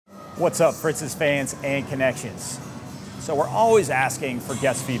What's up, Fritz's fans and connections? So we're always asking for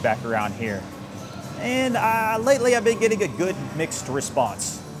guest feedback around here. And lately I've been getting a good mixed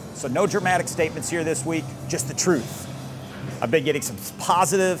response. So no dramatic statements here this week, just the truth. I've been getting some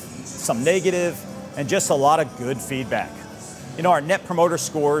positive, some negative, and just a lot of good feedback. You know, our net promoter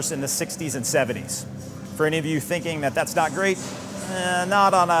scores in the 60s and 70s. For any of you thinking that that's not great,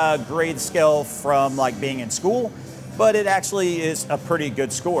 not on a grade scale from like being in school, but it actually is a pretty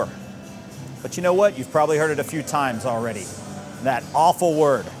good score. But you know what? You've probably heard it a few times already. That awful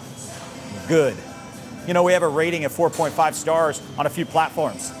word, good. You know, we have a rating of 4.5 stars on a few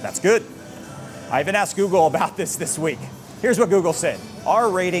platforms. That's good. I even asked Google about this week. Here's what Google said. Our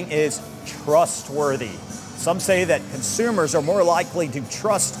rating is trustworthy. Some say that consumers are more likely to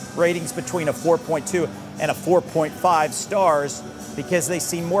trust ratings between a 4.2 and a 4.5 stars because they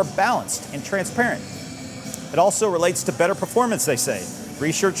seem more balanced and transparent. It also relates to better performance, they say.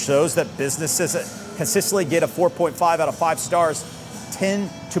 Research shows that businesses that consistently get a 4.5 out of 5 stars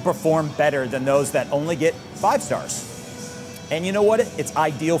tend to perform better than those that only get 5 stars. And you know what? It's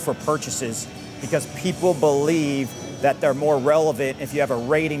ideal for purchases because people believe that they're more relevant if you have a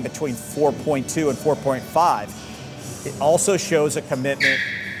rating between 4.2 and 4.5. It also shows a commitment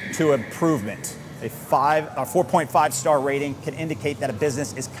to improvement. A 4.5 star rating can indicate that a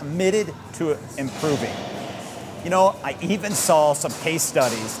business is committed to improving. You know, I even saw some case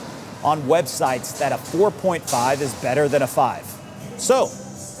studies on websites that a 4.5 is better than a 5. So,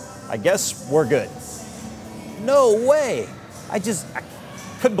 I guess we're good. No way. I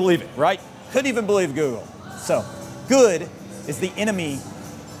couldn't believe it, right? Couldn't even believe Google. So, good is the enemy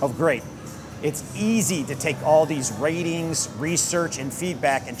of great. It's easy to take all these ratings, research, and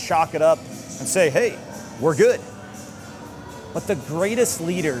feedback and chalk it up and say, hey, we're good. But the greatest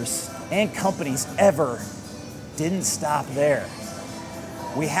leaders and companies ever didn't stop there.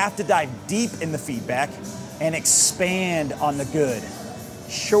 We have to dive deep in the feedback and expand on the good,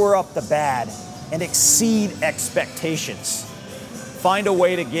 shore up the bad, and exceed expectations. Find a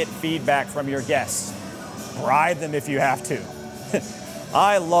way to get feedback from your guests. Bribe them if you have to.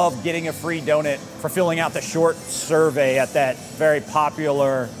 I love getting a free donut for filling out the short survey at that very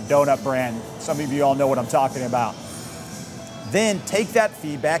popular donut brand. Some of you all know what I'm talking about. Then take that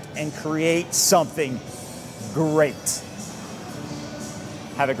feedback and create something great.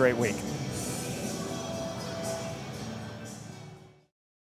 Have a great week.